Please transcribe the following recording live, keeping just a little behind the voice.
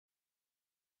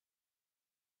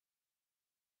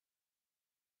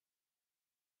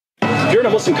you're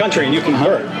in a Muslim country and you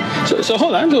convert. So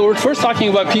hold on. We're first talking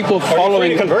about people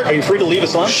following. Are you free to convert? Are you free to leave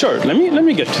Islam? Sure. Let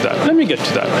me get to that. Let me get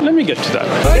to that. Let me get to that.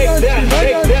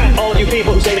 Take that. All you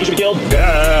people who say that you should be killed.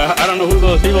 I don't know who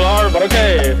those people are, but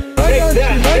okay. Take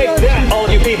that. All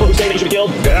you people who say that you should be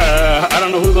killed. I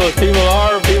don't know who those people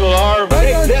are. Take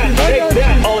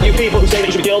that. All you people who say that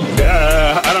you should be killed.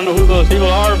 I don't know who those people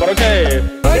are, but okay.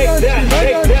 Take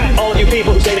that. All you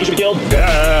people who say that you should be killed.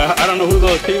 I don't know who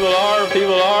those people are.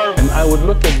 And I would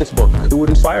look at this book. It would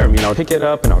inspire me, and I'll pick it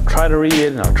up, and I'll try to read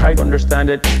it, and I'll try to understand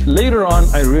it. Later on,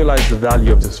 I realized the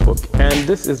value of this book, and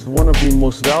this is one of the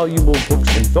most valuable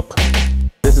books in fiqh.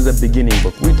 This is a beginning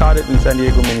book. We taught it in San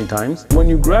Diego many times. When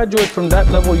you graduate from that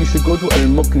level, you should go to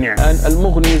Al-Muqni'. And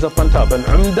Al-Mughni is up on top.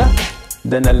 Al-Umda,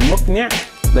 then Al-Muqni',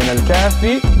 then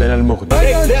Al-Kafi, then Al-Mughni.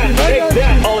 Take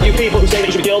that. All you people who say that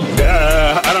you should be killed.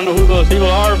 I don't know who those people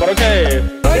are, but okay.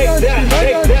 Take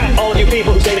that. All you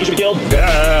people who say that you should be killed.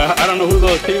 I don't know who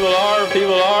those people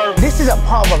are. This is a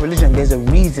part of our religion. There's a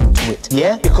reason to it,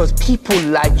 yeah? Because people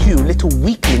like you, little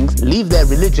weaklings, leave their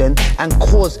religion and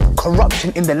cause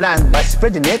corruption in the land by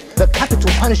spreading it. The capital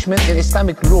punishment in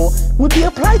Islamic law would be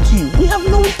applied to you. We have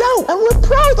no doubt, and we're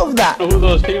proud of that. I don't know who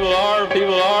those people are. Take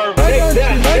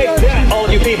that. All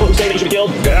you people who say that you should be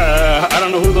killed. I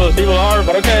don't know who those people are,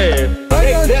 but okay.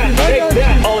 Take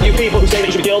that. All you people who say that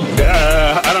you should be killed.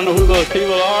 I don't know who those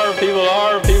people are.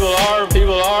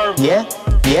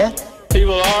 Yeah?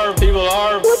 People are.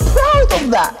 We're proud of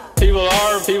that. People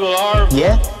are. Yeah? People are.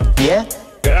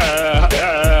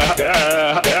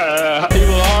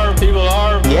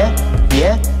 Yeah?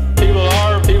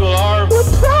 People are. We're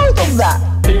proud of that.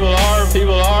 People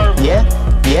are. Yeah?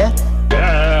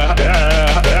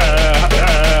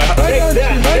 Take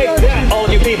that. All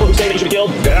you people who say that you should be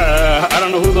killed. I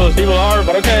don't know who those people are,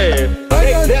 but okay.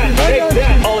 Take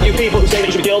that. All you people who say that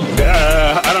you should be killed.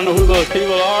 I don't know who those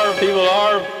people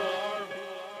are.